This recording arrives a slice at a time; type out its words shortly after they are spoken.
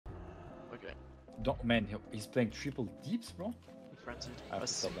Don't, man, he's playing triple deeps, bro. Frenzied. I have to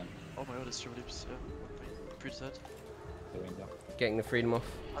stop them. Oh my god, it's triple lips. Yeah. Pretty sad. They're in there. Getting the freedom off.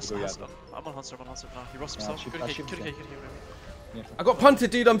 I'm on Hunter now. He rocks himself. Could have Yeah, I got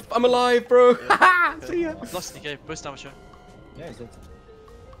punted, dude. I'm alive, bro. Haha. See ya. Lost DK. Burst damage here. yeah, he's dead.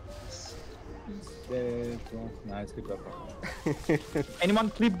 He's dead, bro. Nice, good job, bro. Anyone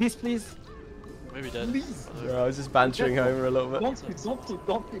clip this, please? Maybe dead. Please. Bro, I was just bantering over a little bit. Don't clip. Just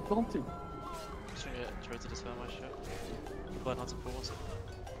trying to try to this my shit. But Hunter for once.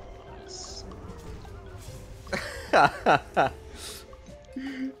 Nice.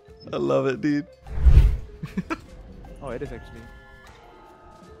 I love it, dude. Oh, it is actually.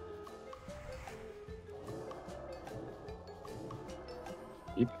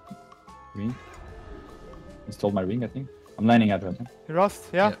 Deep. Ring. He stole my ring, I think. I'm landing at him. He rust,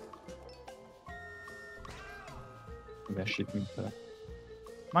 yeah. Maybe I shit me.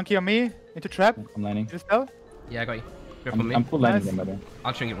 Monkey on me, into trap. I'm landing. You spell? Yeah, I got you. Grip on me. I'm full landing Nice. them, by the way.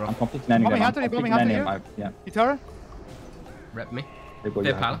 I'll string it, bro. I'm completely landing them. I'm completely landing them. Yeah. Guitar? Rep me. They go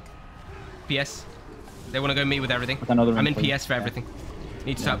They're yeah. pal. PS. They want to go meet with everything. Another I'm in ring PS for everything.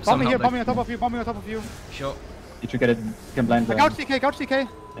 Need to Bomb some me here, help bomb me though. on top of you, bomb me on top of you. Sure. Did you get it? You can blind them. Couch DK.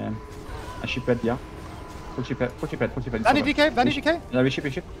 Yeah. I ship it, yeah. Full ship it. Vanny DK. Yeah, we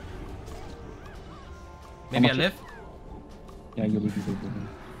ship. Maybe I much live. Yeah, you will.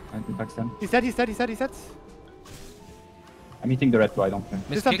 I can back them. He's dead. I'm eating the red, so I don't care.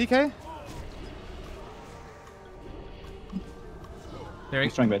 Just on Kick. DK. Clearing.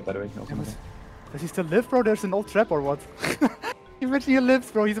 He's trying red, by the way. Does he still live, bro? There's an old trap or what? Imagine he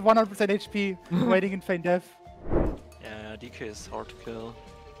lives, bro. He's 100% HP, waiting in feign death. Yeah, DK is hard to kill.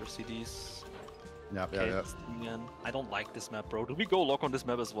 Your CDs. Yeah. I don't like this map, bro. Do we go lock on this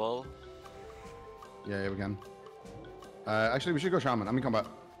map as well? Yeah, we can. Actually, we should go Shaman. I'm in combat.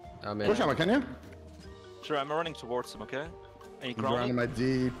 I'm Go in. Shaman, can you? Sure, I'm running towards him, okay? Any I'm running ground? my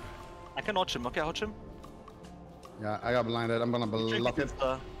deep. I can watch him, okay? Watch him. Yeah, I got blinded. I'm gonna block it.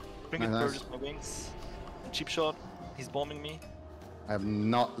 Bring it Nice. burst my wings. Cheap shot. He's bombing me. I have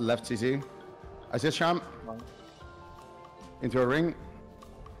not left CC. I see Sham. Into a ring.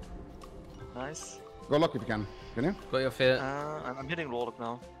 Nice. Go lock if you can. Can you? Got your fear. I'm hitting Warlock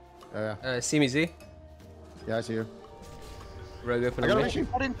now. Yeah. See me, Z. Yeah, I see you. Rogue open I got a on me. ring.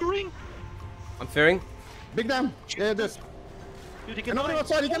 What in the ring? I'm fearing. Big damn. Yeah, this. Dude, he can Another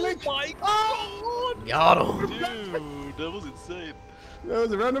outside, he can link. my god! Got him. Dude, that was insane. That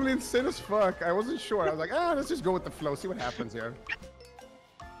was randomly insane as fuck. I wasn't sure. I was like, let's just go with the flow, see what happens here.